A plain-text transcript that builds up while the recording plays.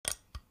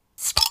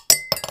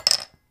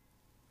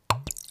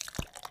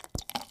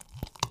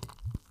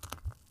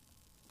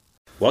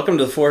Welcome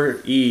to the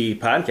 4E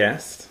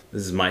podcast.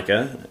 This is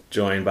Micah,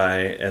 joined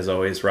by, as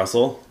always,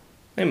 Russell.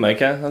 Hey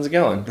Micah, how's it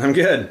going? I'm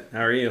good.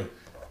 How are you?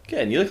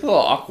 Good. You look a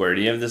little awkward.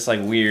 You have this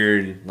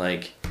weird,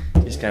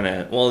 just kind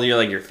of. Well,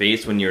 your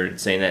face when you were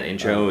saying that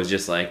intro was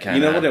just kind of.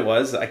 You know what it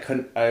was?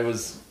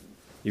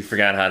 You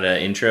forgot how to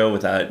intro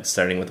without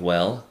starting with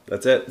well.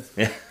 That's it.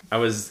 Yeah. I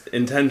was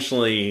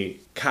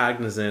intentionally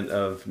cognizant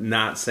of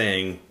not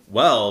saying,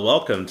 well,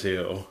 welcome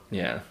to.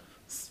 Yeah.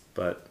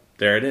 But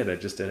there I did. I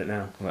just did it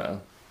now.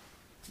 Well.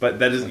 But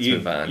that is, Let's you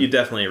move on. You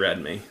definitely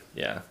read me.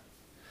 Yeah.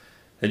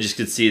 I just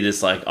could see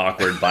this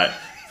awkward but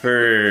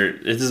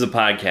this is a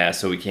podcast,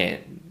 so we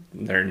can't.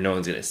 No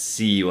one's gonna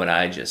see what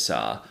I just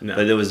saw. No.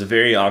 But there was a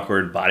very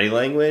awkward body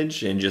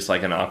language and just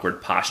an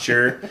awkward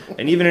posture,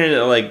 and even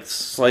a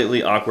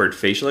slightly awkward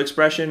facial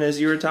expression as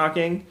you were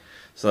talking.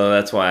 So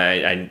that's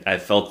why I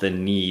felt the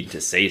need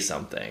to say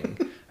something.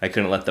 I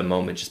couldn't let the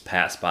moment just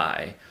pass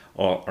by,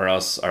 or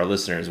else our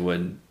listeners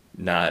would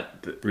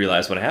not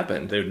realize what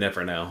happened. They would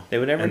never know. They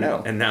would never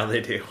know. And now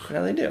they do.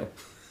 Now they do.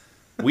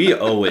 We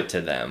owe it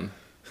to them.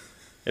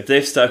 If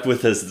they've stuck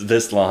with us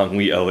this long,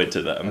 we owe it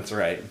to them. That's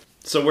right.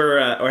 So we're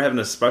having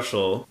a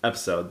special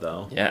episode,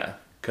 though. Yeah.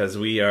 Because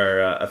we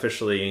are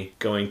officially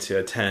going to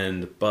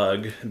attend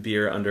Bug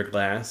Beer Under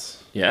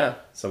Glass. Yeah.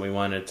 So we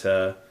wanted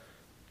to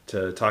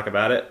talk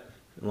about it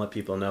and let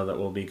people know that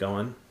we'll be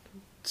going.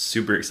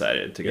 Super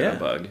excited to go to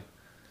Bug.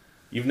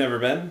 You've never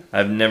been?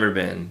 I've never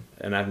been.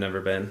 And I've never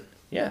been.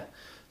 Yeah.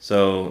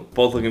 So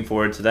both looking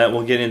forward to that.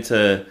 We'll get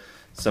into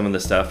some of the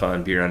stuff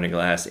on Beer Under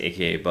Glass,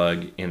 aka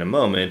Bug, in a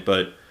moment,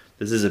 but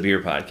this is a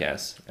beer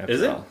podcast, after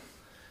Is it? all.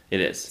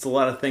 It is. It's a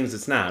lot of things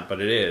it's not, but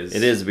it is.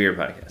 It is a beer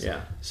podcast.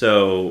 Yeah.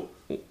 So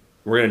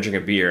we're going to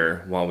drink a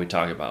beer while we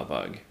talk about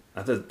Bug.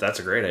 I thought that's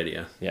a great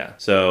idea. Yeah.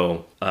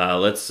 So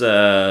let's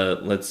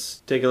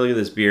take a look at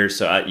this beer.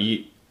 So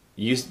you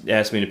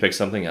asked me to pick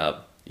something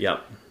up.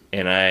 Yep.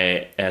 And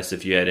I asked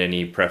if you had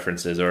any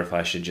preferences or if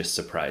I should just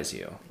surprise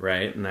you.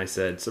 Right. And I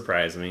said,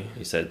 surprise me.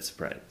 You said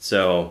surprise.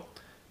 So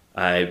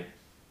I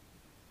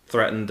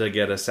threatened to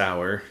get a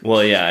sour.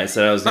 Well, yeah, I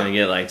said I was going to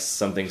get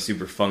something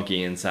super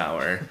funky and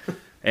sour.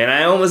 And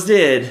I almost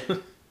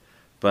did.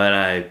 But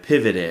I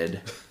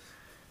pivoted.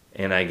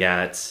 And I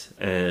got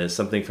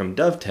something from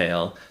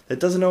Dovetail that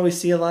doesn't always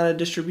see a lot of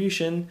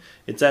distribution.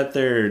 It's at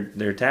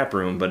their tap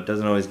room, but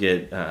doesn't always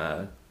get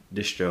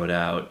distroed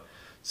out.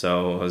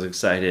 So I was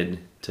excited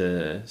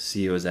to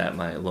see it was at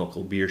my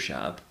local beer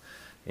shop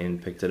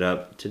and picked it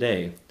up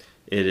today.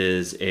 It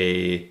is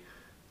a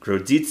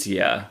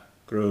Grodziskia.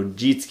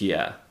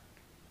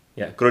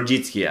 Yeah,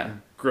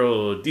 Grodziskia.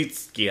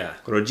 Grodziskia.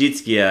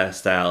 Grodziskia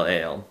style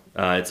ale.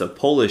 It's a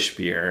Polish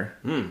beer.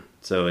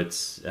 So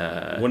it's...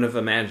 Wouldn't have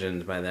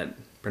imagined by that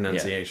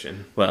pronunciation.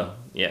 Yeah. Well,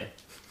 yeah.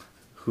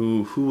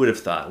 Who would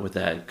have thought with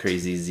that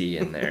crazy Z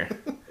in there?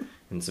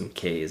 And some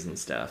K's and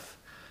stuff.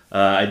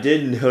 I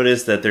did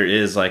notice that there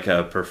is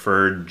a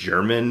preferred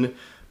German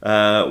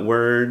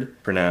word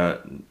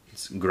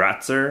pronounced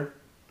Gratzer.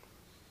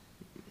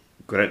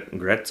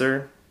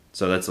 Gretzer.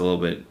 So that's a little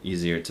bit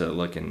easier to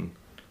look and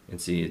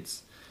see.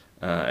 It's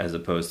as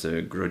opposed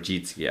to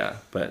Grodziskia.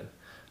 But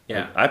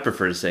yeah, I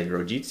prefer to say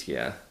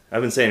Grodziskia.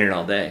 I've been saying it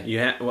all day.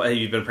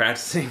 You've been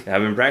practicing?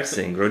 I've been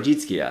practicing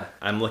Grodziskia.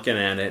 I'm looking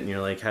at it and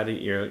you're like, how do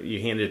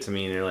you handed it to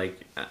me and you're like,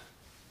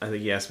 I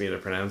think you asked me to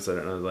pronounce it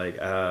and I was like,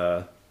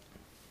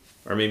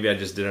 or maybe I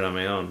just did it on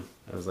my own.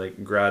 I was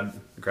like,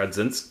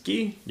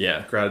 Grodzinski?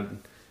 Yeah.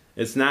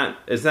 It's not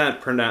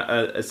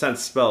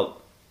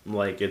spelt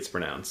like it's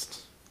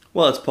pronounced.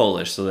 Well, it's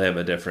Polish, so they have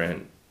a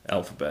different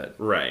alphabet.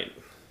 Right.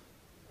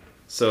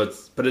 So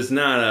it's a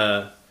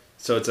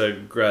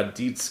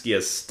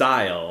Grodziskia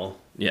style.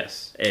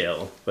 Yes.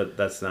 Ale, but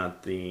that's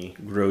not the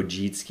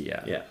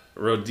Grodziskia. Yeah.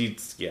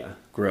 Grodziskia.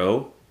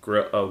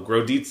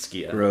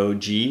 Grodziskia.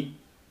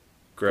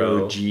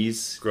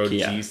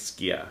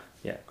 Grodziskia.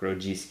 Yeah,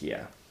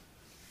 Grodziskia.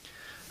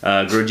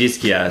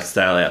 Grodziskia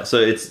style ale. So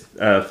it's,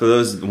 for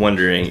those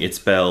wondering, it's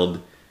spelled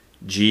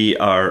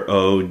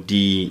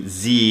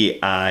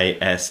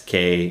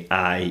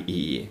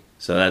Grodziskie.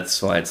 So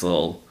that's why it's a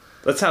little...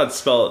 That's how it's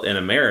spelled in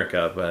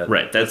America, but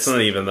right, that's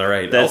not even the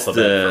right alphabet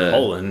for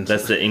Poland.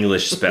 That's the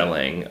English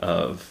spelling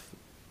of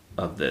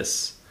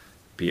this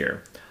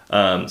beer.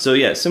 So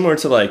yeah, similar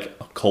to a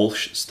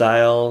Kolsch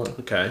style.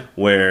 Okay.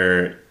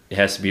 Where it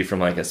has to be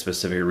from a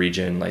specific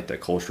region, like the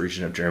Kolsch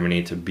region of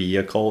Germany, to be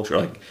a Kolsch,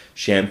 or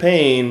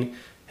Champagne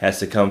has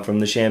to come from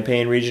the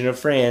Champagne region of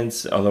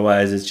France.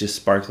 Otherwise, it's just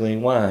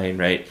sparkling wine,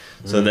 right?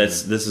 So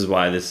this is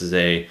why this is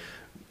a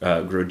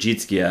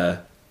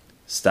Grodziskia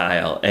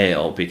style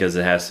ale, because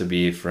it has to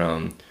be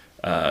from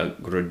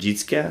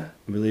Grodziskia,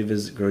 I believe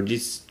is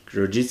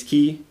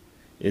Grodziskie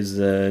is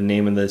the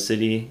name of the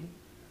city.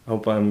 I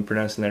hope I'm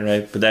pronouncing that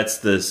right. But that's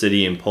the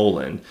city in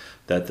Poland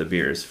that the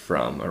beer is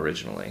from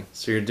originally.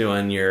 So you're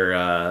doing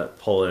your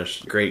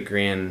Polish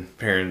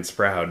great-grandparents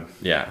proud.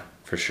 Yeah,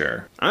 for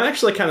sure. I'm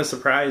actually kind of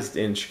surprised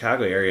in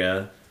Chicago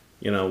area,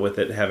 with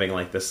it having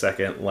the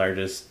second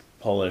largest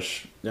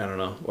Polish, I don't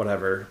know,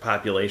 whatever,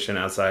 population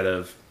outside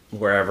of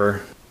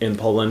wherever in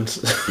Poland,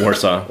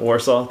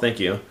 Warsaw. Thank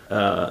you.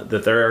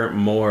 That there are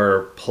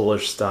more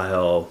Polish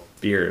style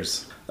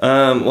beers.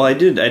 Well, I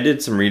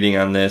did some reading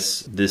on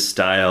this. This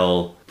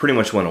style pretty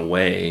much went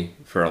away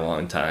for a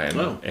long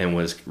time and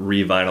was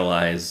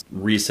revitalized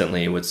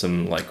recently with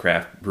some like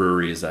craft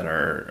breweries that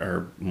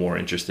are more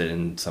interested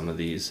in some of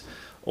these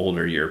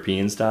older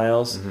European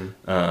styles.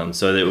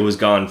 So it was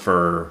gone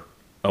for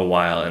a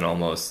while and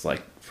almost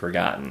like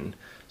forgotten.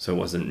 So it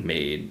wasn't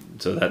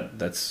made. So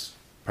that's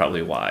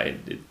probably why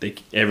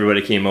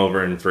everybody came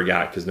over and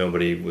forgot because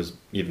nobody was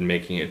even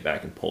making it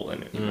back in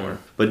Poland anymore.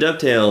 But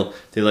Dovetail,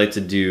 they like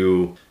to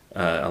do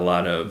a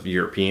lot of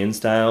European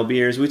style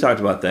beers. We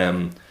talked about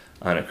them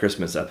on a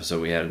Christmas episode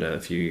we had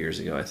a few years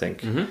ago, I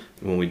think,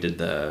 when we did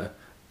the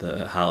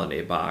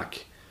holiday bock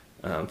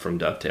from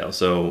Dovetail.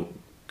 So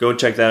go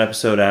check that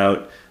episode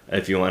out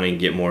if you want to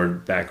get more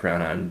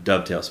background on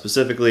Dovetail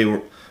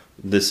specifically.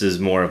 This is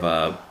more of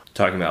a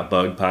talking about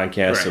bug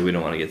podcast, so we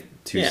don't want to get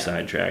too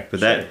sidetracked.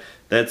 But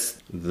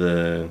that's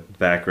the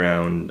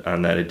background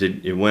on that.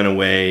 It went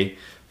away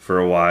for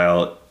a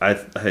while.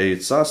 I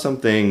saw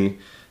something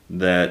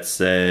that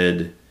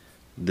said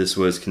this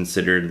was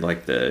considered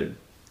like the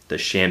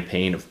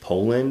champagne of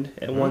Poland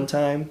at one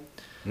time.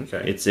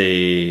 Okay. It's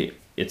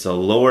a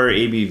lower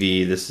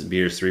ABV. This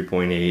beer is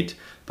 3.8,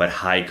 but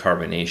high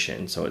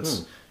carbonation, so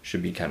it's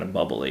should be kind of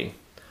bubbly.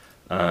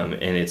 And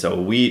it's a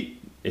wheat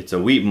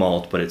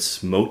malt, but it's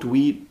smoked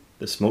wheat,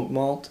 the smoked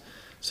malt.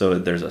 So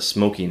there's a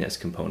smokiness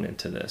component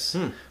to this,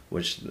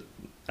 which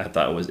I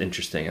thought was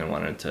interesting. I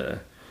wanted to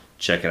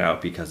check it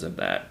out because of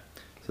that.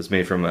 So it's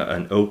made from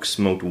an oak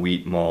smoked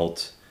wheat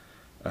malt.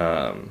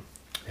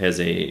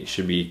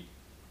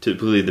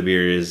 Typically the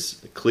beer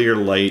is clear,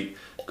 light,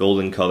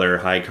 golden color,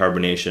 high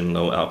carbonation,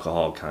 low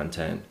alcohol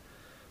content,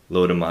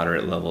 low to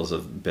moderate levels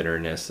of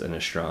bitterness, and a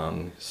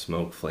strong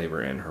smoke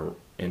flavor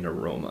and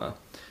aroma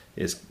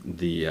is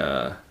the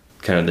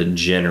kind of the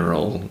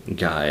general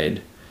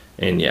guide.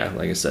 And yeah,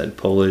 like I said,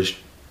 Polish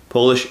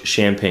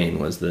champagne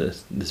was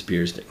this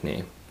beer's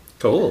nickname.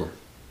 Cool.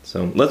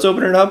 So let's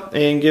open it up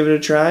and give it a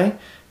try,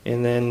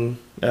 and then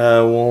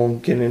we'll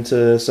get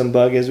into some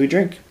bug as we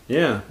drink.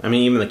 Yeah, I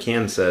mean, even the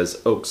can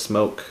says oak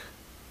smoke,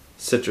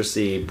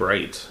 citrusy,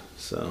 bright.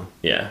 So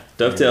yeah,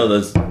 Dovetail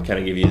does kind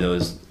of give you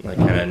those like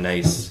kind of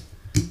nice.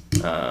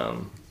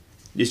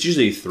 It's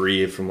usually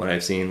 3 from what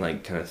I've seen,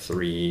 like kind of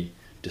 3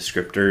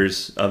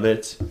 descriptors of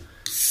it.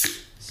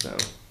 So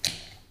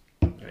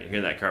you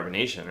hear that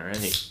carbonation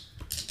already.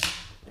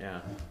 Yeah.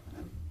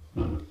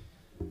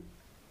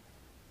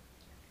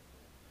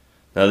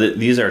 Now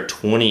these are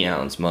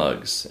 20-ounce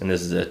mugs, and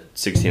this is a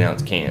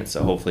 16-ounce can,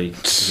 so hopefully you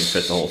can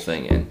fit the whole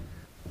thing in.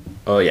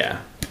 Oh yeah,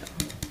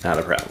 not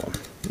a problem.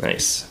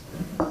 Nice.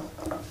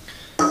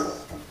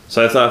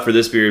 So I thought for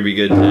this beer it'd be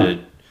good to.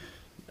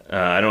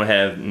 I don't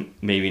have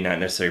maybe not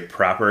necessarily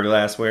proper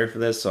glassware for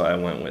this, so I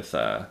went with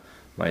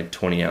my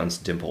 20-ounce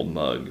dimpled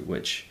mug,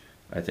 which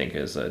I think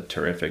is a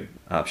terrific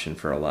option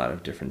for a lot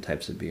of different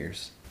types of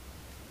beers.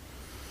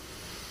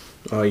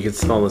 Oh, you can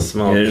smell the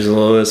smoke. Yeah, there's a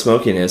little bit of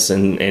smokiness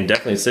and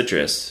definitely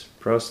citrus.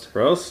 Prost.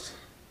 Prost.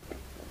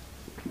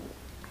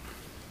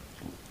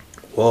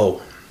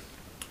 Whoa.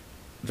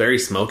 Very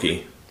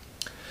smoky.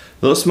 A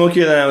little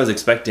smokier than I was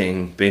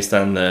expecting based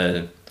on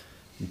the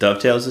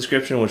Dovetail's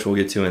description, which we'll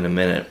get to in a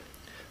minute.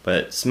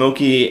 But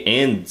smoky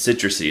and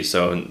citrusy,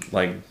 so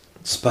like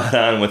spot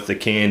on with the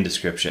can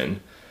description.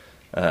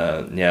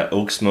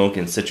 Oak smoke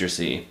and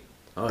citrusy.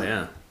 Oh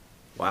yeah.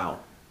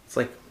 Wow. It's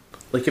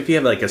like if you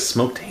have like a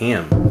smoked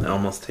ham, it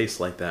almost tastes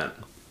like that.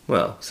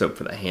 Well, except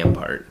for the ham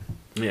part.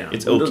 Yeah.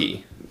 It's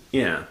oaky.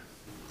 Yeah.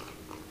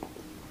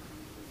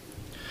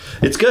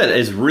 It's good.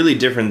 It's really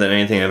different than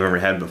anything I've ever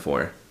had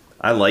before.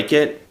 I like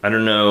it. I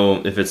don't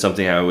know if it's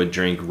something I would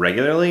drink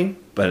regularly,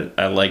 but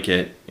I like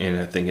it, and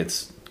I think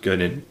it's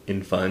good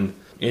and fun,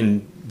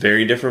 and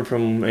very different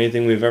from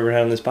anything we've ever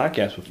had on this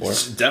podcast before.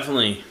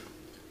 Definitely.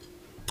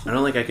 I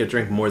don't think I could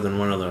drink more than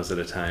one of those at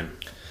a time.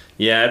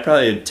 Yeah, I'd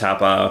probably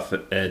top off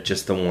at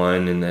just the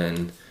one and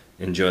then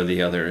enjoy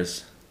the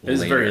others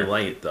It's later. very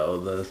light, though,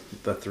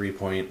 the 3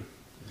 point,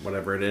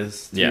 whatever it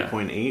is,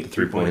 3.8,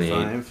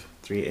 3.5,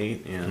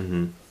 3.8, yeah.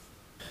 Mm-hmm.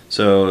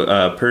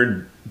 So,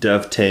 per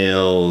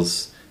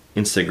Dovetail's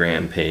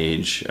Instagram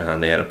page,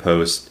 they had a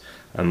post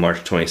on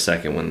March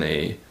 22nd when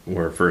they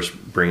were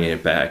first bringing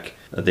it back.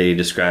 They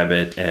describe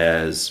it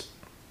as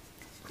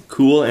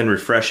cool and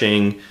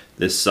refreshing.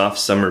 This soft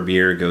summer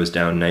beer goes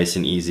down nice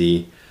and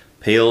easy.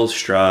 Pale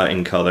straw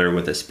in color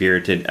with a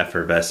spirited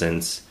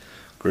effervescence.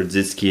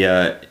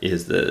 Grodziskia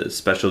is the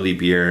specialty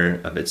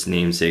beer of its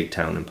namesake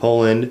town in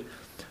Poland.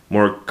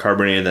 More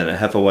carbonated than a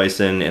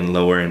Hefeweizen and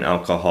lower in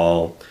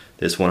alcohol.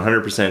 This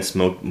 100%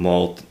 smoked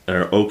malt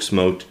or oak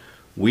smoked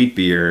wheat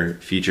beer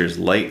features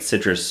light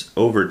citrus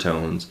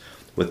overtones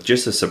with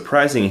just a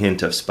surprising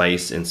hint of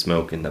spice and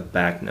smoke in the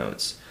back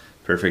notes.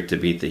 Perfect to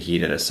beat the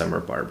heat at a summer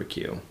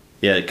barbecue.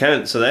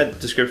 Yeah, so that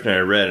description I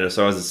read,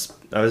 so I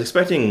was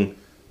expecting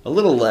a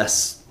little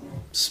less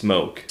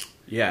smoke.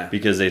 Yeah.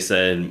 Because they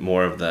said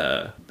more of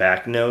the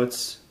back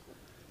notes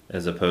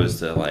as opposed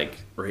to like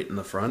right in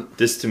the front.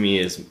 this to me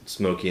is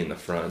smoky in the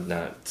front,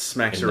 not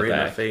Smacks in you the right in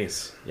the back.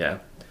 face. Yeah.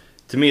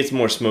 To me, it's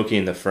more smoky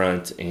in the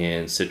front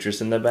and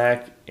citrus in the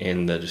back,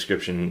 and the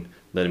description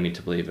led me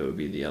to believe it would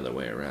be the other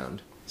way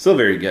around. Still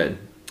very good.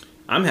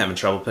 I'm having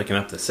trouble picking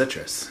up the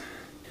citrus.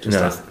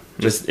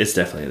 It's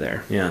definitely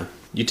there. Yeah.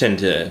 You tend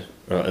to,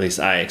 or at least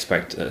I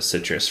expect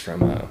citrus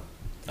from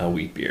a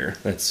wheat beer.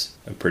 That's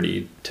a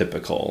pretty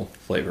typical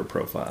flavor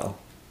profile.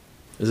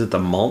 Is it the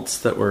malts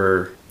that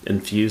were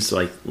infused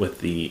like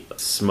with the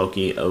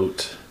smoky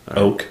Oak.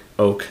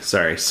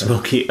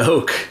 Smoky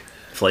oak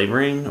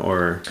flavoring,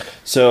 or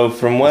So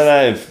from what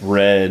I've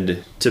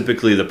read,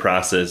 typically the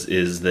process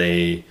is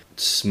they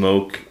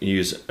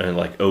use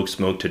like oak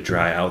smoke to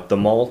dry out the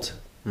malt,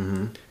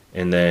 and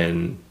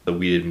then the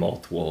wheated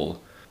malt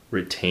will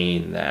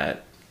retain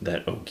that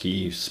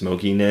oaky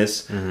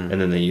smokiness, and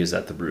then they use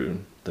that to brew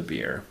the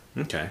beer.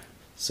 okay.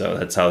 So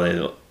that's how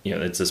they,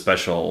 it's a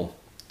special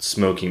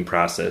smoking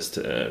process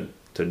to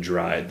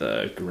dry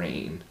the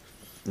grain,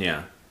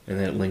 Yeah, and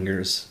then it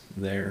lingers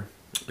there.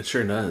 it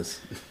sure does.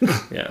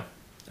 Yeah.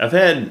 I've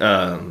had,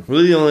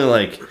 really the only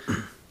like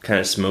kind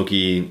of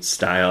smoky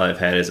style I've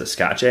had is a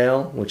Scotch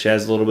ale, which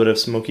has a little bit of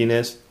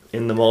smokiness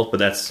in the malt, but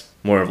that's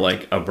more of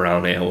like a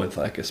brown ale with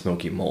like a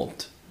smoky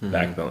malt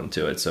backbone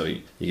to it. So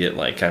you get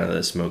like kind of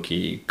the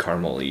smoky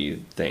caramel-y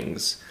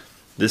things.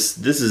 This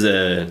is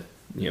a,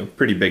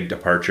 pretty big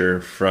departure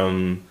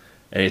from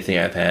anything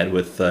I've had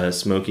with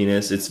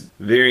smokiness. It's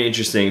very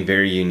interesting,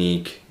 very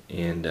unique,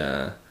 and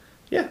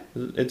yeah,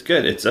 it's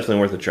good. It's definitely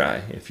worth a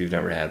try if you've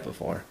never had it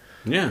before.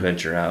 Yeah.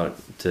 Venture out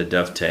to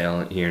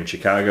Dovetail here in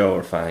Chicago,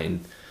 or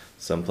find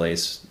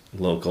someplace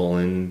local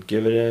and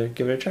give it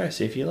a try.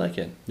 See if you like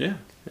it. Yeah,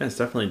 it's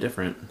definitely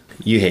different.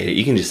 You hate it.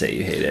 You can just say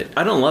you hate it.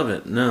 I don't love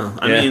it. No,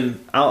 I Yeah. mean,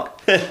 I'll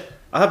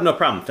have no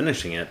problem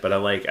finishing it, but I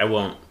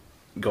won't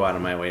go out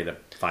of my way to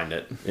find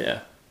it. Yeah.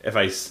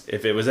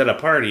 If it was at a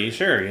party,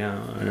 sure, yeah,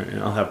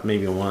 I'll have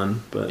maybe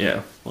one, but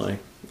Yeah. like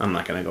I'm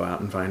not gonna go out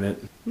and find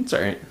it. It's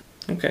all right.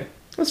 Okay.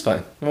 That's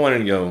fine. I wanted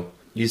to go.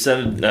 You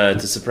said to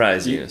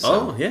surprise you. So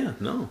Oh yeah,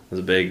 no, it was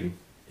a big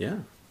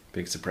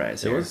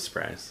surprise it here. was a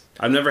surprise.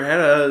 I've never had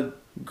a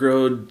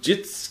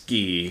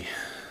Grodziskia.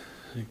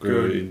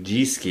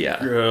 Grodziskia.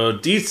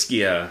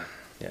 Grodziskia.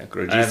 Yeah,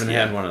 Grodziskia. I haven't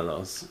had one of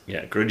those.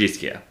 Yeah,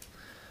 Grodziskia.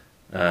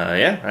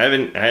 Yeah, I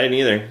haven't had it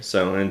either.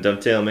 So, and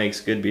Dovetail makes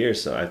good beer,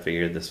 so I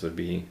figured this would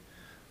be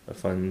a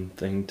fun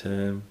thing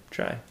to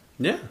try.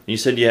 Yeah. You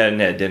said you hadn't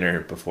had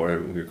dinner before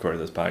we recorded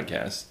this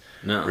podcast.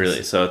 No.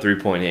 Really? So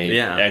 3.8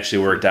 Yeah.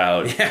 actually worked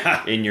out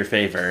Yeah. in your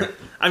favor.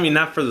 I mean,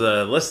 not for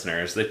the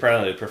listeners. They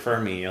probably prefer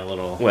me a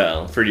little.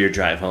 Well, for your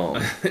drive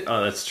home.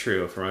 Oh, that's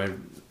true.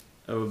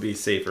 It would be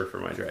safer for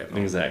my drive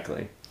home.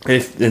 Exactly.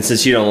 And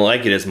since you don't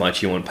like it as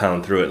much, you won't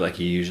pound through it like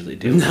you usually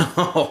do.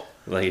 No.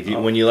 Like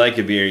when you like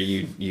a beer,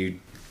 you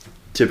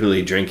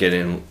typically drink it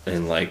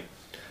in like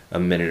a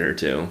minute or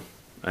two.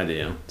 I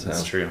do. That's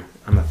So. true.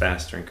 I'm a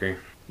fast drinker,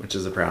 which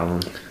is a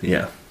problem.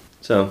 Yeah.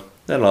 So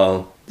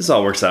this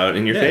all works out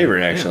in your favor,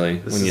 actually,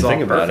 This when is you think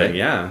all about perfect. it.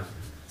 Yeah.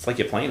 It's like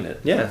you planned it.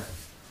 Yeah.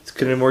 It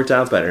couldn't have worked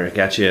out better. It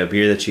got you a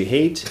beer that you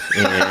hate,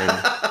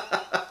 and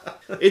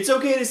it's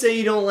okay to say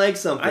you don't like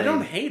something. I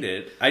don't hate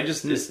it. I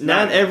just it's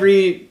Not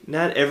every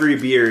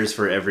beer is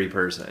for every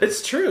person.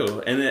 It's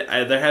true, and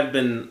there have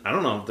been. I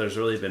don't know if there's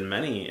really been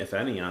many, if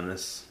any, on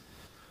this.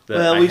 that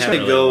well, I we try haven't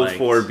to really go liked.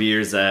 for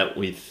beers that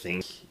we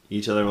think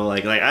each other will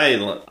like. Like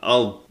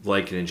I'll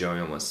like and enjoy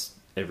almost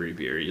every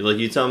beer.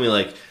 You tell me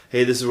like,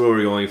 hey, this is what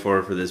we're going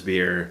for this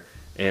beer,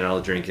 and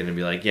I'll drink it and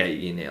be like, yeah,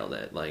 you nailed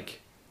it. Like,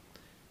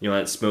 you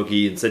want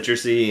smoky and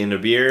citrusy in a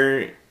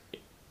beer,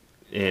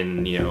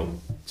 and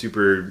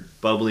super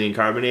bubbly and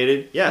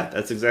carbonated. Yeah,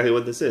 that's exactly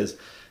what this is,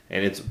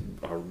 and it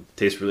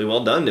tastes really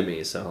well done to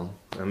me. So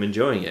I'm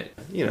enjoying it.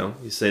 You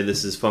say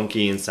this is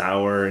funky and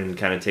sour and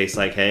kind of tastes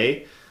like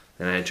hay,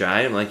 and I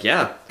try it. I'm like,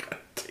 yeah,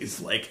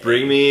 Tastes like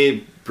bring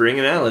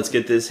it out. Let's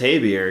get this hay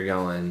beer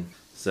going.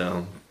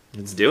 So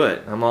let's do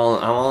it. I'm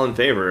all in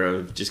favor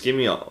of just give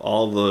me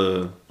all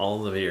the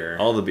beer.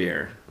 all the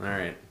beer. All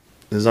right.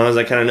 As long as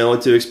I kind of know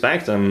what to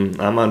expect, I'm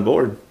on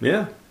board.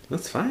 Yeah,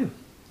 that's fine.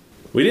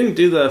 We didn't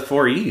do the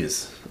 4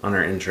 E's on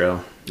our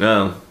intro.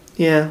 Oh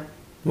yeah.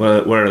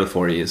 What are the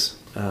 4 E's?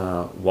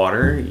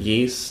 Water,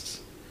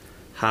 yeast,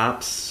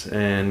 hops,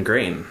 and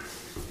grain.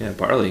 Yeah,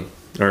 barley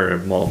or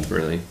malt,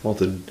 really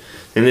malted.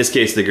 In this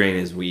case, the grain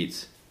is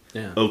wheat.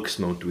 Yeah. Oak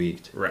smoked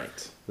wheat.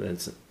 Right.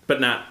 That's But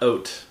not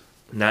oat.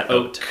 not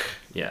Oat. oat.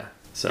 Yeah.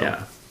 So.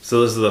 Yeah. So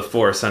those are the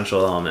 4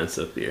 essential elements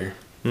of beer.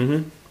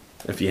 Mm-hmm.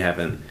 If you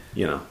haven't,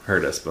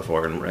 heard us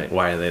before, and Right.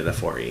 why are they the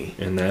 4E?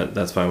 And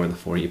that's why we're the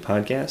 4E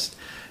podcast.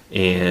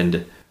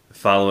 And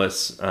follow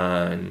us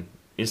on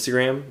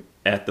Instagram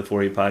at the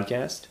 4E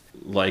podcast.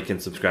 Like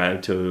and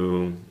subscribe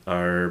to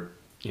our,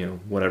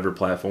 whatever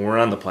platform. We're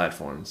on the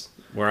platforms.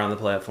 We're on the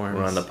platforms.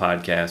 We're on the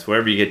podcast.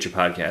 Wherever you get your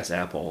podcasts,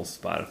 Apple,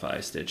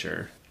 Spotify,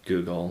 Stitcher,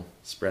 Google,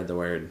 Spread the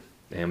word.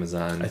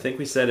 Amazon. I think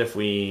we said if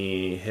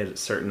we hit a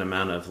certain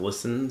amount of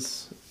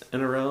listens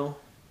in a row.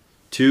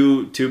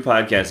 Two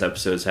podcast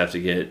episodes have to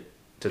get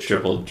to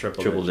triple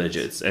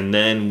digits. And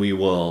then we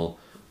will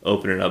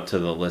open it up to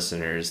the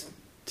listeners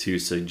to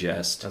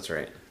suggest That's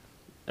right.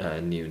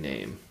 a new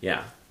name.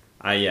 Yeah.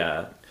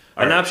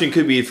 An option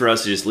could be for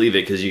us to just leave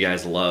it because you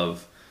guys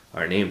love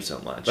our name so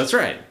much. That's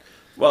right.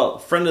 Well,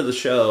 friend of the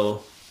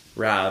show,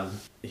 Rob,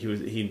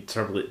 he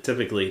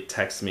typically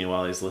texts me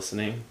while he's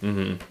listening.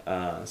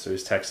 Mm-hmm. So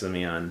he's texting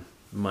me on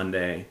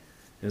Monday.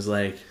 He was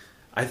like,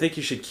 I think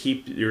you should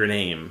keep your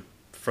name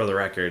for the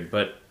record,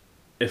 but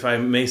if I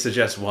may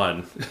suggest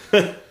one.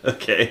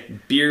 Okay.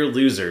 Beer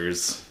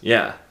Losers.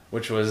 Yeah.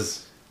 Which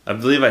was... I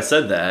believe I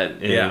said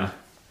that. Yeah.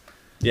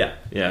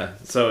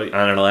 So on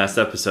our last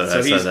episode,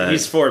 I said that.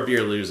 He's for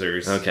Beer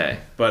Losers. Okay.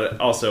 But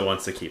also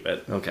wants to keep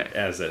it. Okay.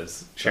 As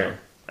is. Sure. So.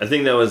 I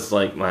think that was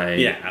like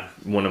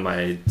one of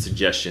my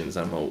suggestions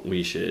on what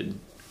we should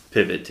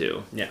pivot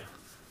to. Yeah.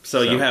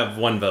 So you have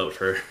one vote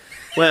for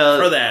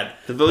that.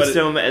 The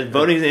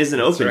voting isn't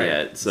open right.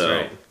 yet, so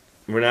right.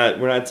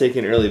 we're not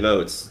taking early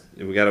votes.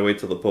 We got to wait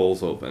till the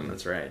polls open.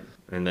 That's right.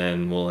 And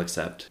then we'll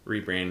accept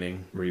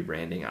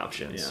rebranding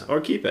options, yeah. or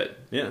keep it.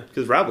 Yeah,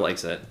 because Rob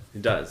likes it. He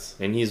does,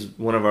 and he's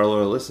one of our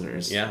loyal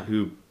listeners. Yeah,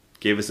 who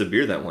gave us a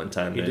beer that one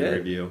time in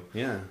review.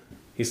 Yeah,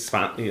 he's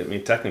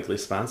technically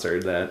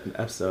sponsored that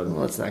episode.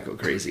 Well, let's not go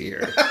crazy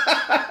here.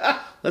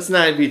 Let's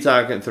not be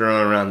throwing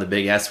around the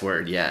big S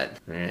word yet.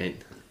 All right,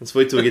 let's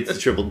wait till we get to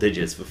triple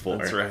digits before.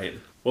 That's right.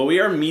 Well, we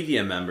are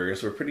media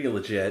members. We're pretty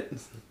legit.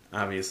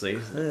 Obviously,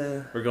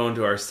 we're going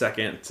to our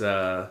second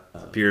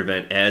beer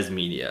event as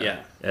media.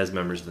 Yeah, as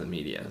members of the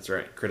media. That's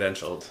right,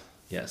 credentialed.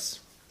 Yes.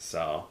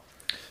 So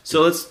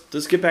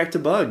let's get back to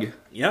Bug.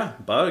 Yeah,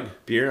 Bug.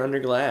 Beer under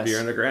glass. Beer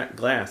under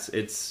glass.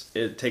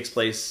 It takes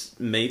place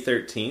May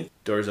 13th.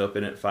 Doors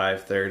open at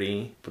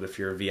 5:30. But if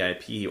you're a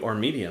VIP or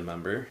media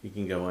member, you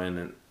can go in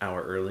an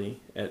hour early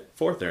at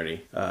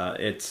 4:30.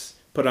 It's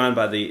put on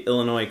by the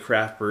Illinois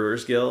Craft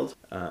Brewers Guild.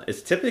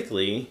 It's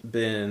typically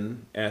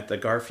been at the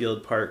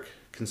Garfield Park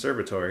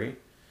Conservatory,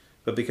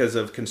 but because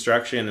of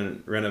construction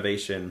and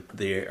renovation,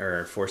 they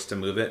are forced to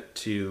move it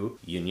to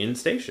Union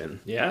Station.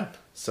 Yeah.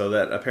 So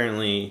that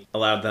apparently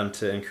allowed them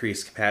to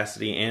increase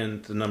capacity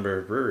and the number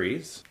of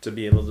breweries to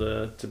be able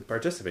to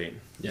participate.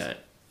 Yeah.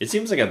 It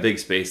seems like a big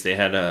space. They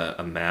had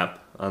a map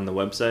on the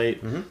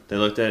website. Mm-hmm. They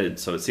looked at it,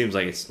 so it seems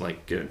like it's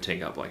like going to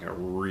take up like a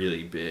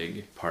really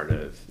big part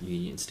of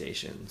Union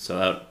Station.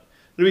 So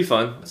it'll be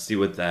fun to see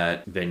what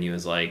that venue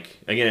is like.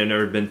 Again, I've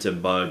never been to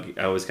Bug.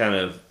 I was kind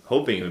of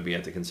hoping it would be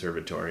at the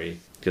conservatory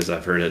because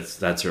I've heard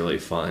that's a really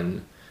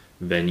fun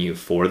venue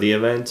for the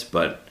event,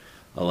 but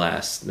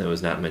alas, that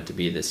was not meant to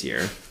be this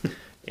year.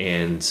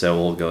 And so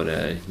we'll go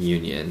to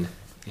Union.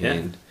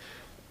 And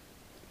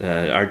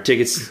are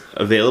tickets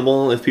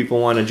available if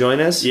people want to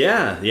join us?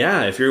 Yeah.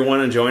 If you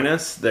want to join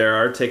us, there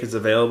are tickets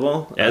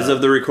available. As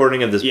of the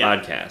recording of this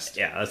podcast.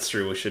 Yeah, that's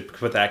true. We should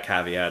put that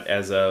caveat.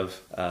 As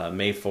of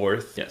May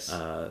 4th, yes.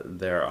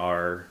 There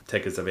are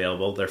tickets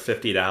available. They're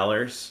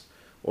 $50.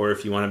 Or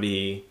if you want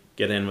to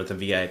get in with the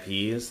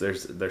VIPs,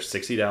 there's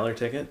 $60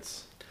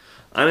 tickets.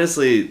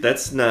 Honestly,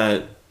 that's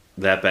not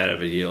that bad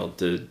of a deal.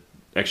 The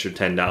extra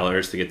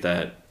 $10 to get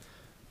that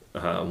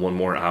one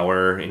more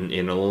hour in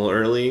a little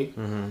early.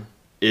 Mm-hmm.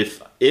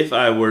 If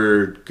I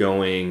were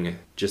going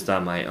just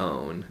on my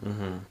own,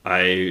 mm-hmm.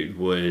 I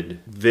would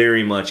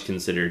very much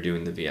consider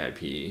doing the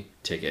VIP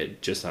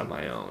ticket just on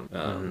my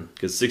own.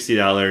 Because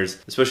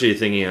 $60, especially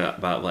thinking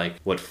about like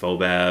what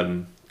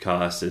Fobab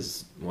cost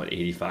is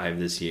 $85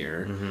 this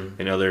year,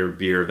 mm-hmm. and other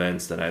beer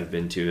events that I've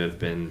been to have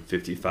been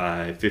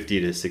 $50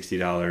 to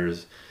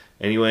 $60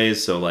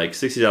 anyways. So like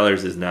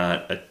 $60 is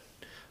not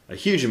a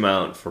huge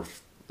amount for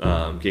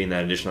getting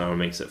that additional hour.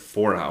 Makes it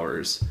 4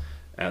 hours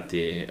at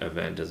the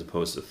event as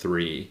opposed to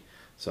 3.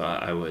 So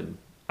I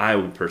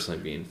would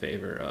personally be in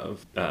favor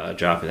of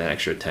dropping that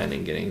extra 10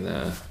 and getting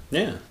the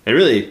and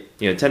really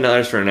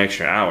 $10 for an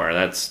extra hour.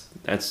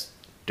 That's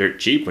dirt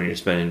cheap when you're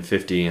spending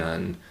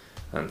 $50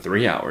 on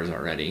 3 hours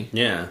already.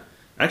 Yeah.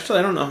 Actually,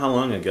 I don't know how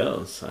long it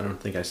goes. I don't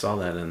think I saw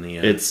that in the...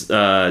 It's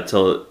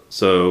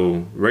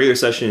so regular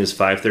session is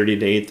 5:30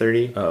 to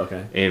 8:30. Oh,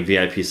 okay. And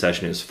VIP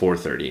session is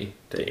 4:30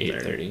 to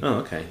 8:30. Oh,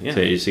 okay. Yeah. So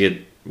you just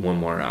get one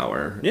more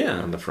hour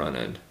on the front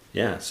end.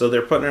 Yeah, so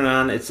they're putting it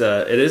on. It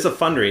is a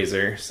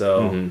fundraiser,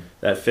 so mm-hmm.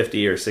 that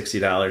 $50 or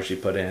 $60 you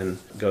put in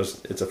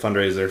goes. It's a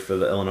fundraiser for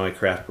the Illinois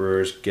Craft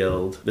Brewers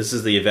Guild. This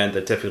is the event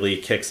that typically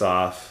kicks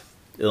off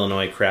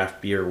Illinois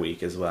Craft Beer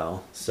Week as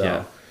well.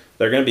 So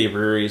there are going to be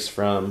breweries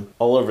from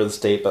all over the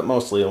state, but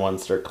mostly the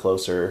ones that are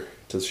closer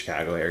to the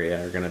Chicago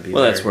area are going to be.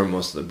 Well, there. that's where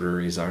most of the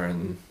breweries are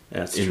in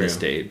true. The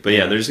state. But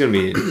there's going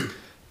to be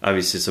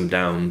obviously some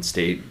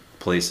downstate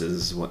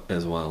places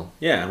as well.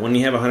 Yeah, when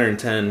you have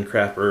 110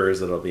 craft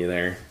brewers that'll be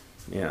there.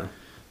 Yeah.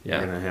 You're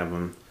going to have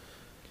them.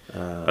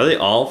 Are they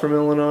all from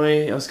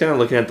Illinois? I was kind of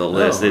looking at the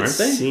list. It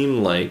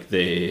seemed like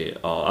they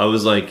all... I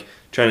was like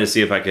trying to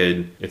see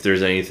if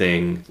there's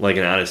anything like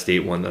an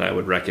out-of-state one that I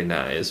would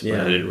recognize, but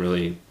I didn't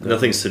really...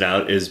 Nothing stood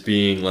out as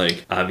being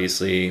like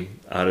obviously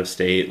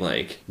out-of-state,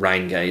 like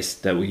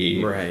Rheingeist that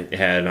we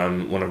had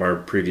on one of our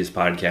previous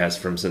podcasts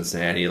from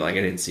Cincinnati. Like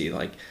I didn't see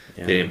like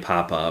they didn't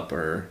pop up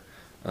or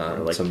Or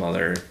like some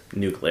other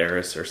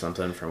Nuclearis or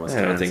something from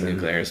Wisconsin. I don't think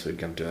Nuclearis would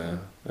come to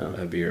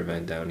a beer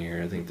event down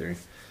here. I think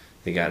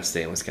they got to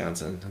stay in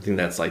Wisconsin. I think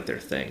that's like their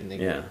thing. They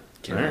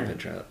cannot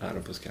venture out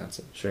of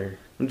Wisconsin. Sure.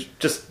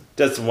 Just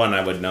that's one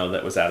I would know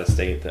that was out of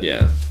state that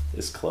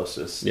is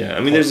closest. Yeah,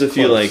 I mean, there's a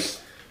few like,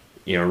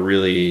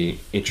 really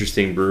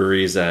interesting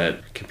breweries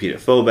that compete at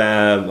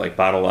FOBAB. Like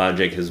Bottle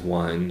Logic has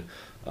won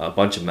a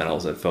bunch of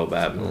medals at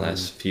FOBAB in the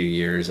last few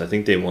years. I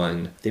think they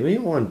may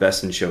have won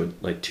Best in Show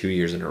like 2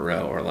 years in a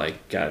row, or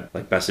like got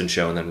like Best in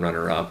Show and then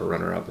runner up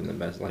and then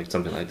best, like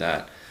something like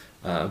that.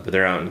 But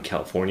they're out in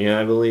California,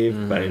 I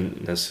believe, but I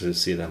didn't necessarily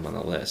see them on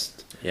the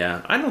list.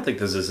 Yeah, I don't think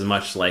this is as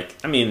much like,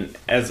 I mean,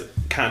 as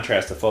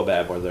contrast to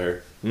FOBAB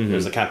where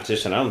there's a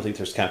competition, I don't think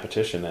there's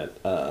competition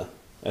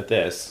at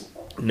this.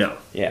 No.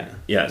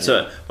 Yeah.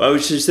 So I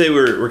would just say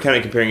we're kind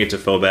of comparing it to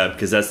FOBAB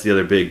because that's the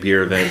other big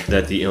beer event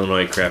that the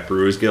Illinois Craft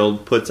Brewers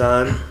Guild puts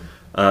on.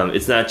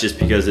 It's not just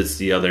because it's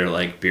the other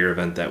like beer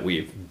event that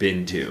we've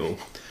been to.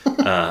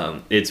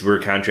 We're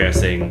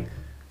contrasting.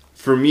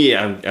 For me,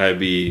 I'd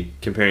be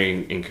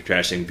comparing and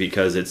contrasting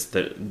because it's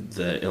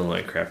the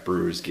Illinois Craft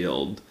Brewers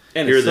Guild.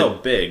 And it's so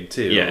big,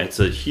 too. Yeah, it's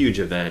a huge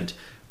event.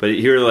 But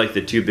here are like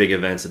the two big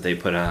events that they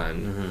put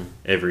on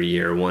every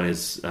year. One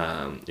is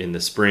in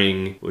the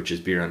spring, which is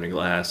Beer Under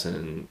Glass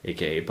and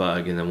aka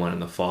Bug, and then one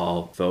in the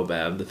fall,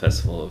 FOBAB, the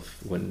Festival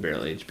of Wood and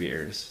Barrel Aged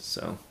Beers.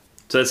 So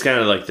that's kind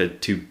of like the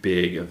two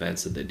big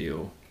events that they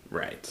do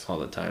all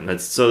the time.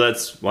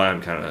 That's why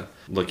I'm kind of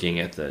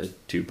looking at the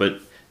two. But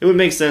it would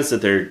make sense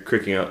that they're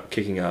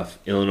kicking off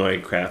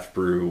Illinois Craft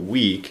Brew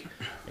Week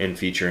and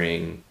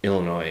featuring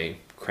Illinois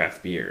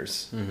craft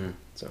beers.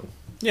 So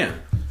yeah,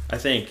 I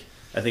think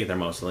they're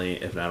mostly,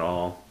 if not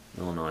all,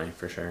 Illinois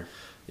for sure.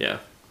 Yeah.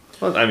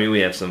 Well, I mean,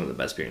 we have some of the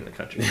best beer in the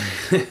country.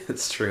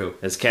 It's true.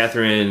 As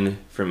Catherine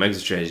from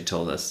XXI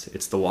told us,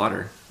 it's the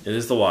water. It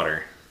is the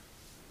water.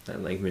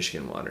 That Lake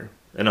Michigan water.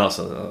 And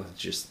also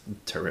just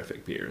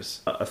terrific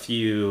beers. A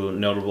few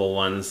notable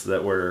ones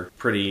that were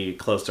pretty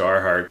close to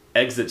our heart.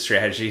 Exit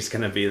Strategy is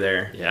going to be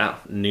there. Yeah.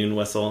 Noon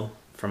Whistle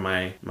from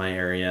my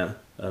area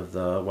of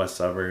the west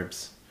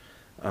suburbs.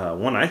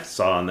 One I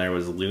saw on there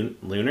was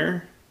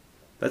Lunar.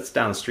 That's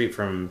down the street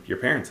from your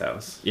parents'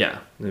 house. Yeah,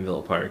 in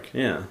Villa Park.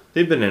 Yeah.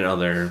 They've been in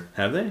other...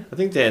 Have they? I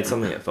think they had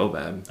something at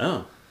FOBAB.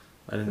 Oh.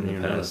 I didn't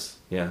even notice.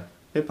 Yeah.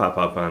 They pop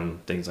up on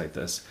things like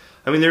this.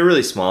 I mean, they're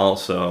really small,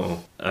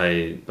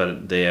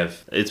 but they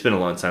have... It's been a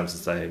long time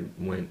since I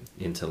went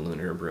into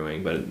Lunar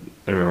Brewing, but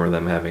I remember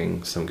them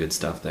having some good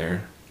stuff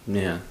there.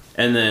 Yeah.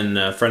 And then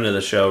a friend of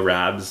the show,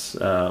 Rob's,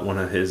 one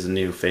of his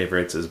new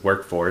favorites is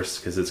Workforce,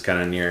 because it's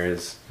kind of near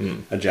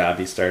a job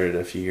he started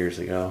a few years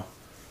ago.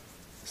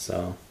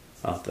 So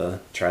I'll have to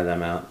try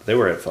them out. They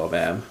were at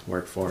FOBAB,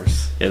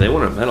 Workforce. Yeah, they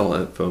won a medal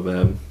at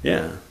FOBAB.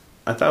 Yeah.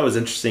 I thought it was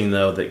interesting,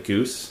 though, that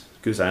Goose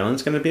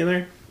Island's going to be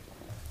there.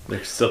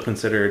 They're still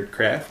considered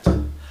craft.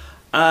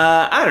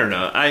 I don't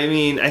know. I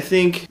mean, I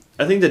think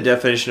the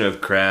definition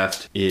of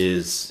craft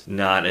is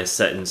not as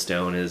set in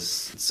stone as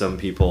some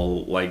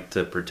people like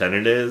to pretend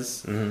it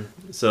is.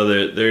 So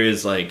there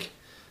is like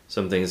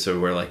some things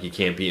where like you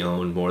can't be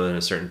owned more than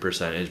a certain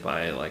percentage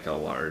by like a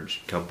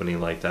large company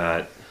like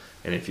that.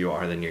 And if you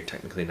are, then you're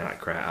technically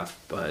not craft.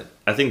 But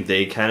I think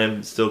they kind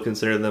of still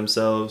consider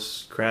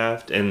themselves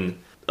craft. And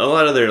a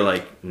lot of their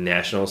like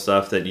national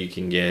stuff that you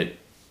can get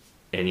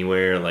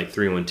anywhere, like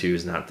 312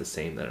 is not the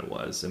same that it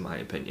was, in my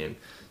opinion.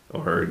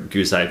 Or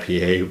Goose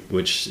IPA,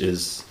 which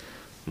is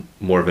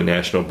more of a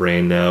national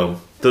brand now.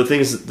 Those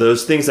things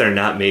that are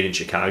not made in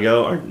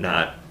Chicago are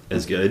not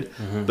as good.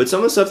 But some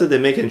of the stuff that they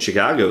make in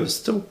Chicago is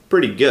still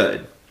pretty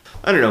good.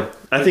 I don't know.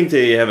 I think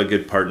they have a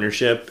good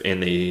partnership,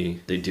 and they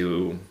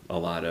do a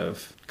lot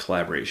of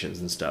collaborations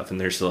and stuff,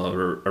 and they're still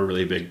a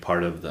really big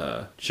part of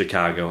the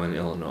Chicago and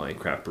Illinois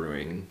craft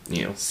brewing,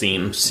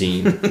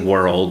 scene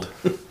world.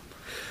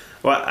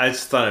 Well, I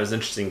just thought it was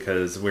interesting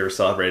because we were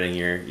celebrating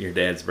your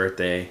dad's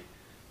birthday.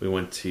 We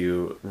went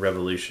to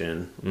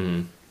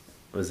Revolution.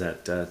 Was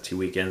that 2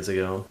 weekends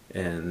ago?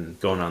 And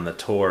going on the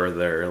tour,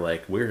 they're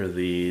like, we're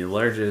the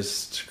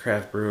largest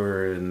craft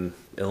brewer in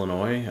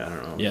Illinois. I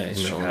don't know. Yeah, in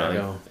Chicago.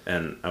 Illinois.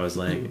 And I was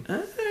like,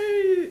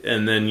 hey.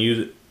 And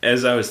then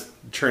as I was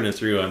turning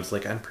through, I was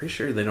like, I'm pretty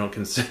sure they don't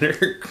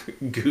consider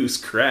Goose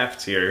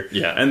craft here.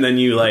 Yeah. And then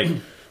you like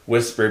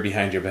whisper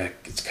behind your back,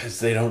 it's because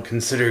they don't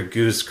consider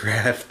Goose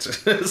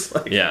craft. It's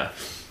like, yeah.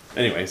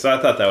 Anyway, so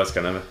I thought that was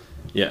kind of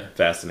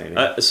fascinating.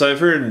 So I've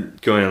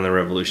heard, going on the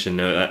Revolution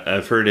note,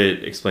 I've heard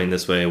it explained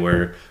this way,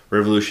 where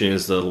Revolution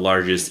is the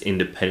largest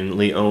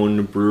independently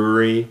owned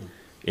brewery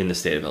in the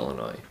state of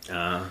Illinois.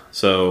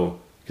 So,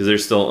 because they're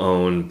still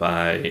owned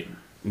by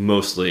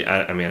mostly,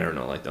 I mean, I don't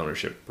know, like the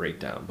ownership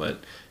breakdown, but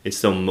it's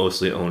still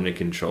mostly owned and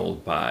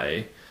controlled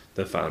by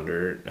the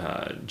founder,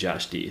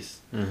 Josh Deeth.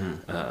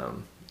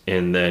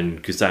 And then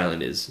Goose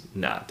Island is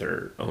not.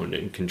 They're owned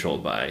and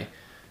controlled by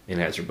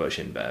Anheuser-Busch,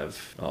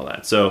 InBev, all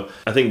that. So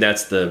I think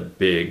that's the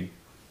big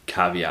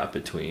caveat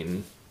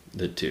between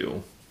the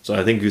two. So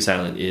I think Goose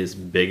Island is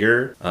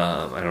bigger.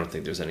 I don't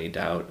think there's any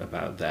doubt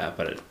about that.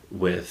 But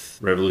with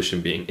Revolution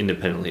being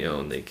independently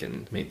owned, they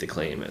can make the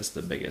claim as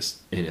the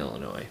biggest in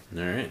Illinois.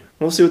 All right.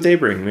 We'll see what they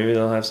bring. Maybe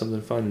they'll have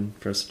something fun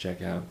for us to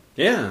check out.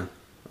 Yeah.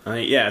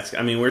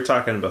 We were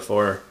talking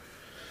before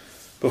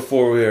we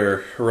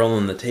were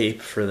rolling the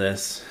tape for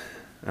this.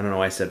 I don't know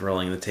why I said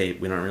rolling the tape.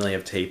 We don't really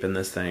have tape in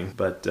this thing.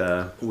 But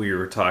we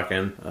were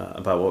talking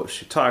about what we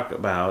should talk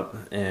about.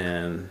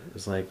 And it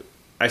was like,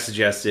 I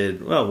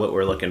suggested, what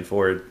we're looking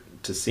forward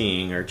to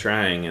seeing or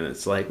trying. And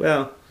it's like,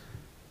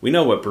 we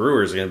know what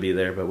brewers are going to be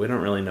there, but we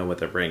don't really know what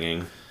they're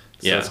bringing.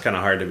 So it's kind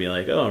of hard to be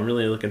like, I'm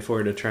really looking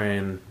forward to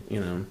trying,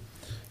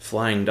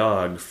 Flying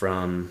Dog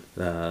from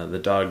the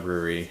dog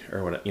brewery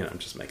or what. I'm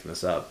just making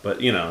this up.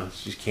 But, you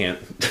can't.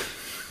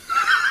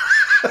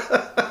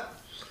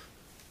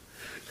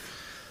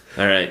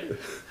 All right.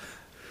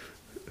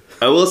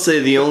 I will say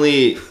the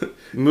only...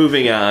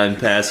 Moving on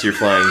past your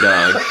Flying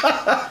Dog...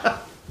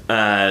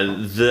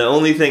 the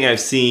only thing I've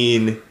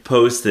seen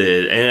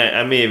posted, and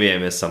I maybe I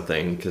missed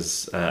something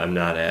because I'm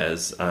not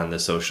as on the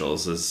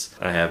socials as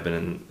I have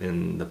been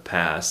in the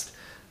past,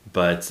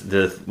 but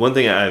the one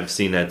thing I've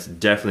seen that's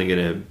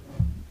definitely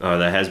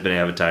that has been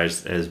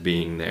advertised as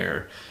being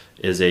there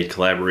is a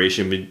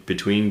collaboration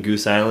between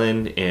Goose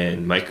Island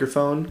and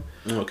Microphone.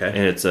 Okay.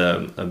 And it's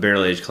a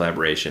barrel-aged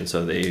collaboration.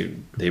 So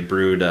they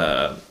brewed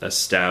a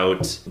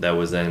stout that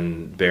was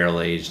then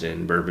barrel-aged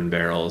in bourbon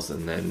barrels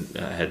and then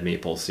had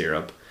maple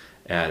syrup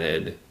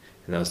added,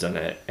 and that was done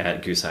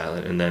at Goose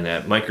Island. And then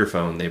at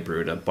Microphone, they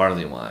brewed a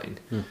barley wine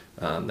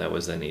that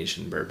was then aged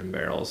in bourbon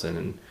barrels.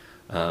 And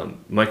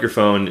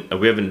Microphone,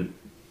 we haven't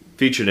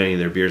featured any of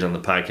their beers on the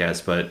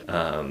podcast, but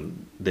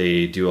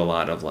they do a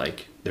lot of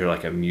they're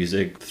like a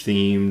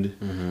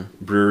music-themed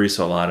brewery,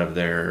 so a lot of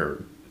their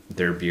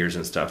beers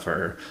and stuff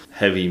are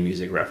heavy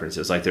music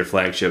references. Like their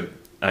flagship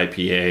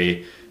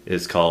IPA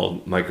is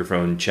called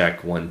Microphone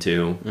Check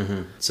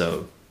 1-2.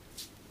 So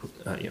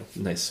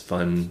nice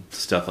fun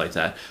stuff like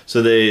that.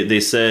 So they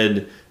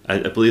said, I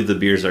believe the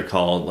beers are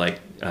called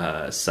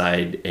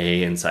side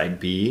A and side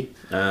B.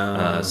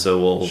 So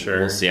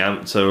we'll see.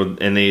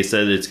 And they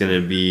said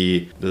they'll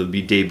be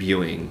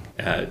debuting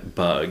at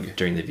Bug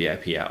during the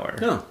VIP hour.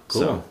 Oh,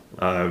 cool. So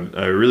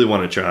I really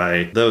want to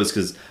try those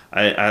because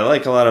I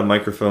like a lot of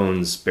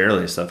Microphone's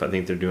barrel-aged stuff. I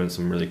think they're doing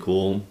some really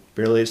cool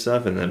barrel-aged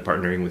stuff, and then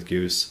partnering with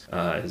Goose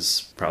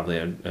is probably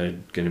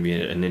going to be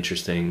an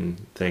interesting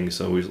thing.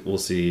 So we'll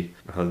see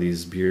how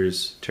these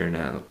beers turn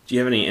out. Do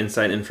you have any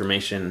inside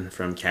information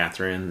from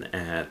Catherine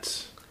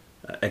at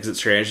Exit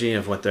Strategy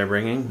of what they're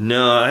bringing?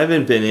 No, I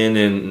haven't been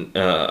in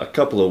a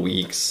couple of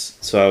weeks,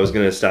 so I was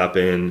going to stop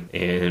in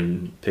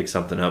and pick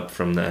something up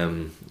from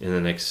them in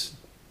the next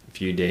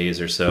few days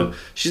or so.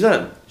 She's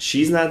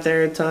not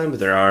there at the time,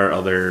 but there are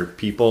other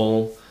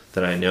people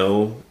that I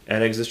know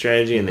at Exit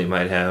Strategy, and they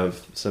might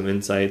have some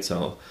insight,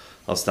 so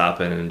I'll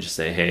stop in and just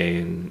say hey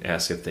and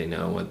ask if they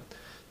know what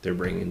they're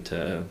bringing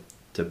to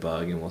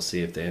Bug, and we'll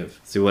see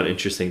what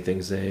interesting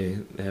things they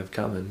have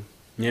coming.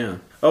 Yeah.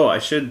 Oh, I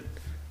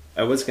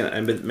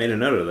made a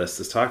note of this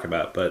to talk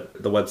about,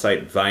 but the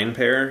website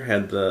VinePair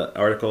had the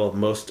article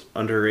Most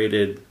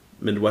Underrated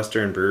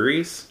Midwestern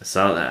Breweries. I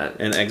saw that.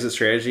 And Exit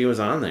Strategy was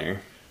on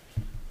there.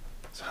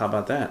 So how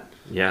about that?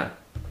 Yeah.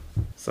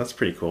 So that's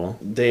pretty cool.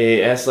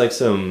 They asked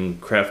some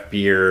craft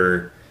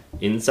beer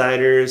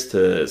insiders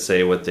to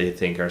say what they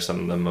think are some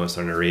of the most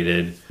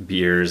underrated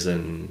beers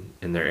in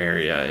their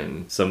area,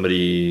 and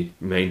somebody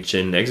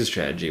mentioned Exit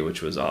Strategy,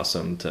 which was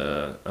awesome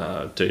to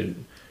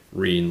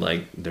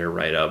read their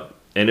write-up.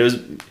 And it was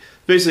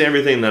basically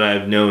everything that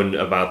I've known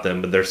about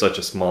them, but they're such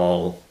a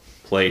small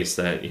place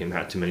that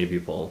not too many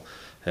people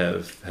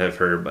have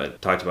heard,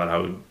 but talked about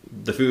how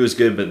the food is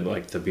good,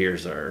 but the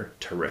beers are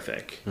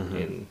terrific.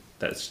 And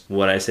that's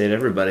what I say to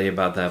everybody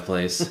about that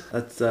place.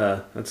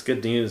 That's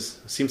good news.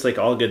 Seems like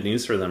all good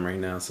news for them right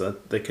now, so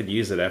they could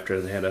use it after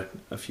they had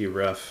a few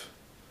rough,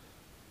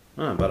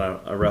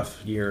 about a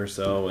rough year or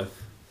so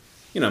with,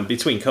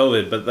 between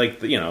COVID, but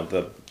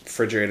the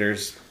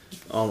refrigerators,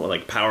 all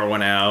power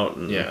went out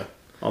and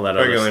all that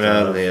other going stuff.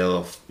 out, and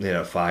they had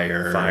a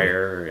fire.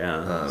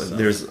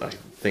 There's I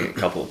think a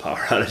couple of power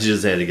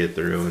outages they had to get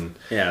through,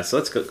 and so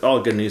that's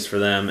all good news for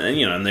them. And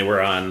and they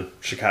were on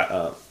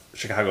Chicago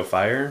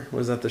Fire.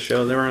 Was that the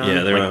show they were on?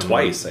 Yeah, they were on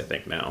twice, I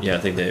think now. Yeah, I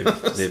think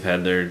they've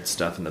had their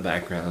stuff in the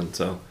background.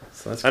 So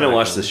that's I don't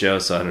watch the show,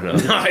 so I don't know.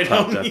 No, I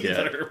don't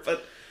either.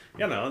 But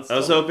I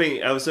was hoping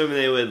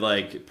they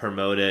would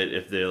promote it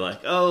if they're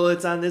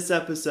it's on this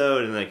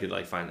episode, and I could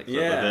find the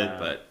clip of it.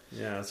 But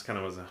that's kind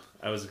of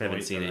I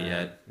haven't seen it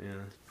yet.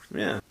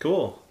 Yeah,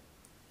 cool.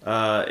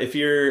 If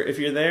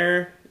you're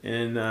there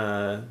and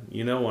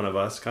one of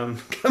us, come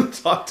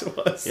talk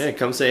to us. Yeah,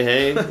 come say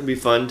hey. It'd be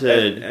fun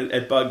to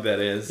at Bug, that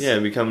is. Yeah,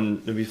 it'd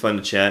be fun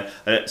to chat.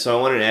 So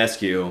I wanted to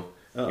ask you.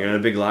 Oh. You're on a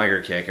big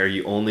lager kick. Are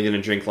you only going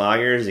to drink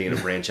lagers? Or are you going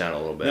to branch out a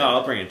little bit? No,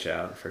 I'll branch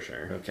out for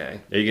sure. Okay.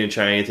 Are you going to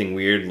try anything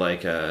weird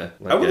I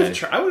would have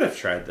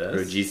tried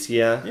this.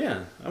 Rojitsia?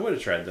 Yeah, I would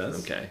have tried this.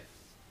 Okay.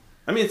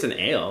 I mean, it's an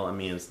ale. I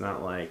mean, it's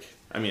not like...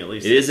 I mean, at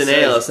least it is an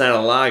ale. It's not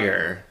a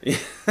lager.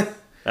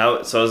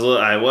 So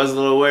I was a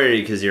little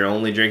worried because you're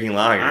only drinking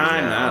lagers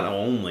I'm now. not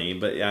only,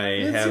 but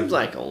It seems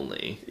like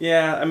only.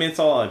 Yeah, I mean, it's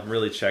all I've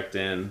really checked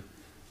in.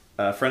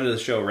 A friend of the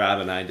show, Rob,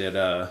 and I did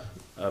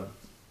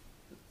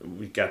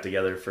we got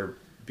together for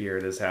beer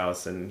at his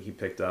house, and he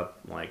picked up,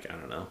 like, I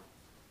don't know,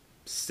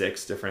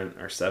 7 different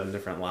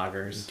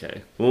lagers.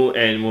 Okay. Well,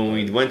 and when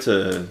we went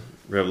to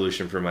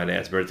Revolution for my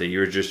dad's birthday, you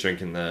were just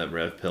drinking the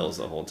Rev Pills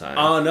the whole time.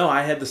 Oh, no,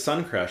 I had the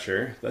Sun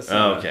Crusher. That's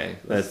okay.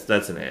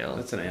 That's an ale.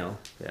 That's an ale.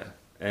 Yeah.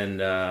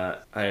 And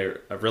I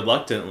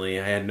reluctantly,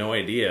 I had no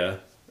idea,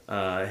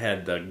 I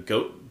had the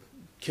Goat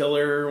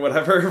Killer or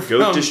whatever.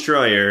 Goat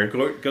Destroyer.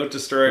 Goat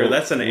Destroyer, well,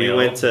 that's an ale.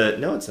 We went to...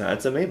 No, it's not.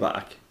 It's a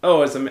Maybach.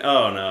 Oh,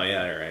 oh, no,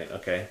 yeah, you're right.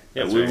 Okay.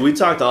 Yeah, we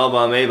talked all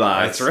about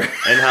Maybach. That's right.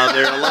 And how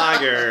they're a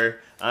lager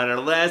on our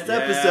last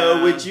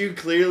episode, which you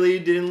clearly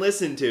didn't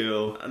listen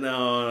to.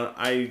 No,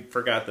 I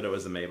forgot that it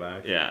was a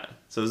Maybach. Yeah.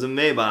 So it was a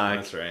Maybach.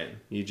 That's right.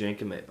 You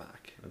drank a Maybach.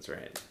 That's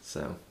right.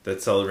 So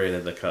that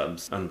celebrated the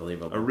Cubs.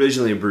 Unbelievable.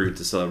 Originally brewed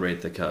to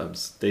celebrate the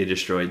Cubs. They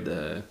destroyed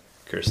the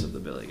curse of the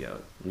Billy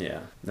Goat.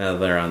 Yeah. Now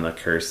they're on the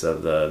curse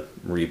of the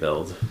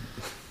rebuild.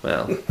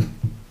 Well,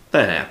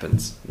 that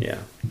happens. Yeah.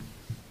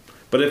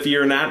 But if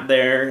you're not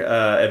there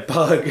at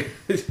Bug,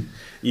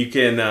 you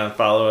can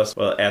follow us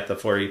at the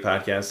 4E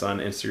Podcast on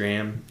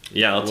Instagram.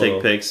 Yeah, I'll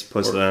take pics,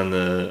 post it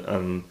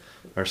on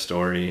our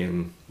story,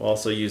 and we'll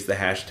also use the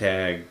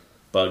hashtag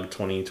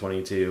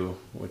Bug2022,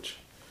 which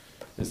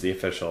is the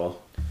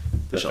official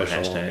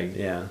hashtag.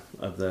 Yeah,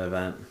 of the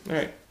event. All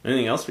right.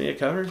 Anything else we need to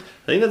cover?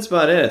 I think that's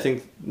about it. I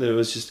think it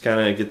was just kind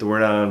of get the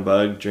word out on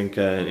Bug, drink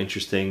an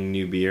interesting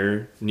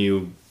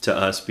new to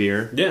us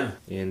beer. Yeah.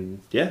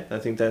 And yeah, I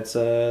think that's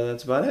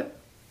about it.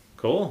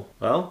 Cool.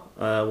 Well,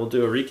 we'll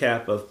do a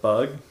recap of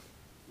Bug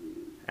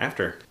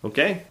after.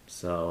 Okay.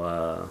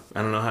 So,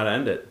 I don't know how to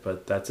end it,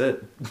 but that's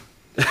it.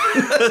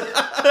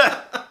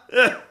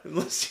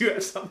 Unless you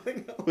have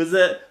something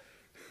else.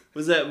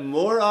 Was that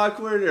more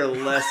awkward or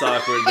less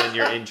awkward than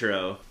your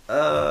intro?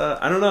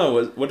 I don't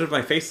know. What did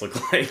my face look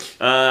like?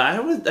 I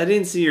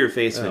didn't see your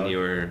face when you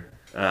were...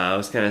 I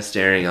was kind of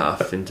staring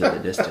off into the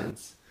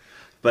distance.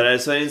 So I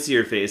didn't see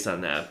your face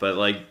on that. But,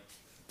 like,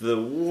 the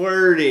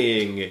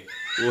wording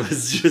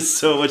was just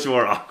so much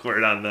more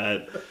awkward on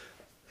that.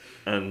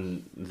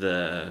 And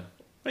the...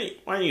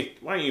 Wait, why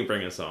don't you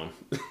bring us home?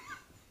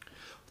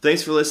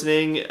 Thanks for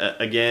listening.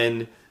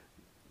 Again,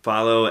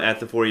 follow at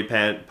the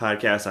 4E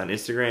Podcast on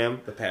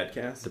Instagram. The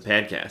Padcast? The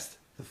Padcast.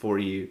 The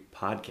 4E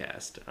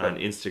Podcast on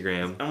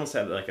Instagram. I almost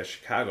had like a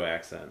Chicago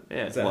accent.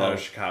 Yeah, is that how a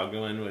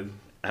Chicagoan would...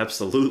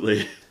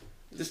 Absolutely.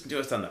 Just do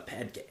us on the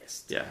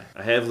Padcast. Yeah.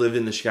 I have lived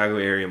in the Chicago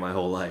area my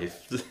whole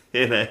life.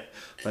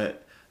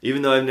 But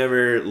even though I've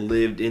never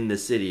lived in the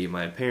city,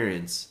 my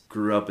parents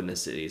grew up in the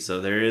city. So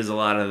there is a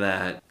lot of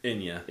that in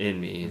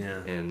me.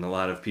 Yeah. And a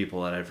lot of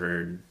people that I've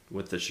heard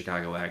with the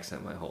Chicago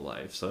accent my whole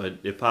life. So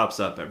it pops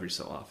up every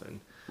so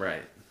often.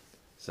 Right.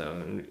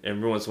 So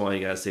every once in a while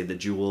you gotta say the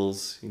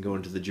Jewels. You can go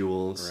into the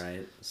Jewels.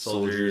 Right.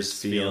 Soldiers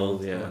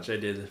Field. Yeah. Which I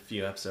did a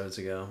few episodes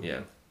ago.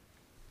 Yeah.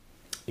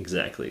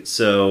 Exactly.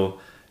 So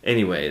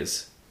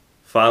anyways,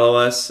 follow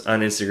us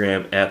on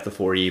Instagram at the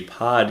 4E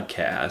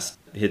Podcast.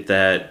 Hit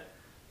that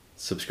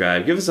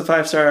subscribe. Give us a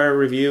 5-star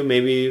review.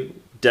 Maybe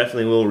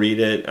definitely we'll read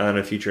it on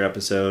a future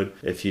episode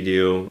if you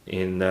do.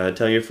 And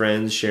tell your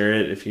friends, share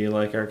it if you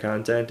like our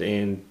content,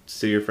 and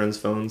steal your friends'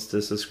 phones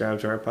to subscribe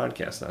to our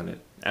podcast on it.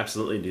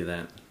 Absolutely do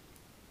that.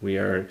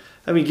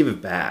 Give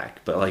it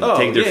back, but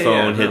take their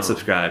phone, hit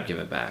subscribe, give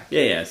it back.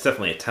 Yeah, it's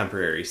definitely a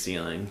temporary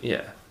ceiling.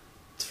 Yeah,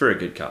 it's for a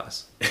good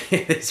cause.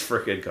 It's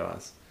for a good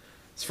cause.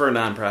 It's for a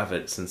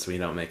non-profit, since we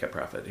don't make a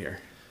profit here.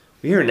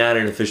 We are not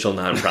an official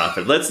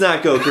non-profit. Let's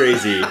not go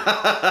crazy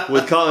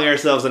with calling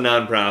ourselves a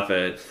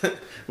non-profit.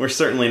 We're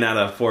certainly not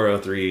a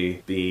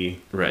 403B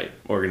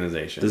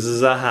organization. This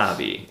is a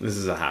hobby.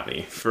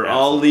 For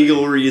all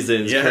legal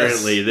reasons,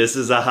 currently, this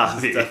is a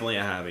hobby. It's definitely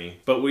a hobby.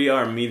 But we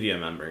are media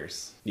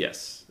members.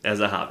 Yes,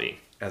 as a hobby.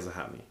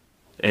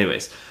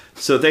 Anyways,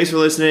 so thanks for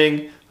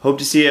listening. Hope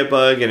to see you at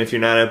Bug. And if you're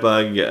not at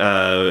Bug,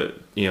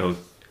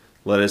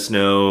 let us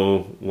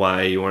know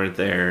why you weren't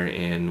there,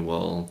 and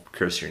we'll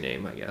curse your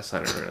name, I guess.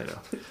 I don't really know.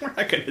 We're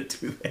not going to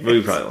do that.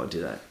 We probably won't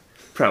do that.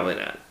 Probably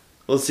not.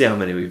 We'll see how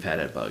many we've had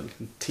at Bug.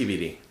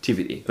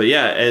 TBD. But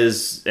yeah,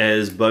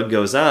 as Bug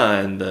goes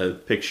on,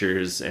 the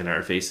pictures and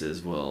our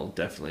faces will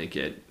definitely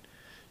get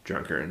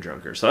drunker and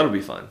drunker. So that'll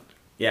be fun.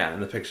 Yeah,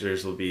 and the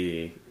pictures will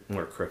be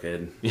more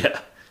crooked.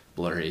 Yeah.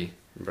 Blurry,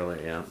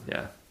 yeah.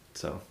 Yeah.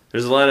 So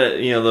there's a lot of,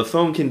 the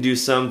phone can do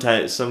some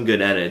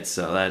good edits,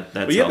 so that's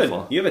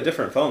helpful. You have a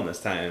different phone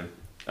this time.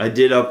 I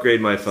did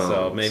upgrade my phone,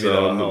 so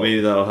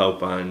maybe that'll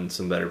help on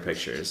some better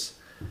pictures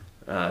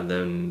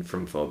than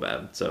from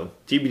Phobab. So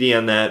TBD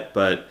on that,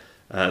 but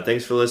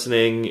thanks for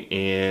listening,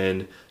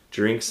 and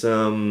drink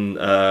some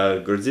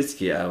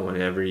Grodzitskia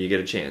whenever you get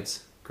a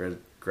chance.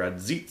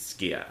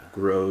 Grodzitskia.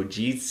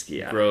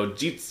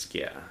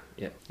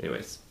 Yeah.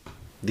 Anyways,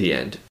 the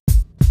end.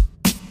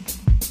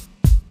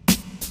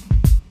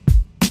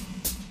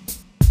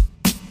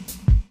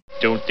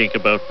 Don't think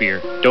about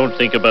beer. Don't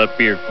think about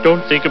beer.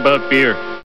 Don't think about beer.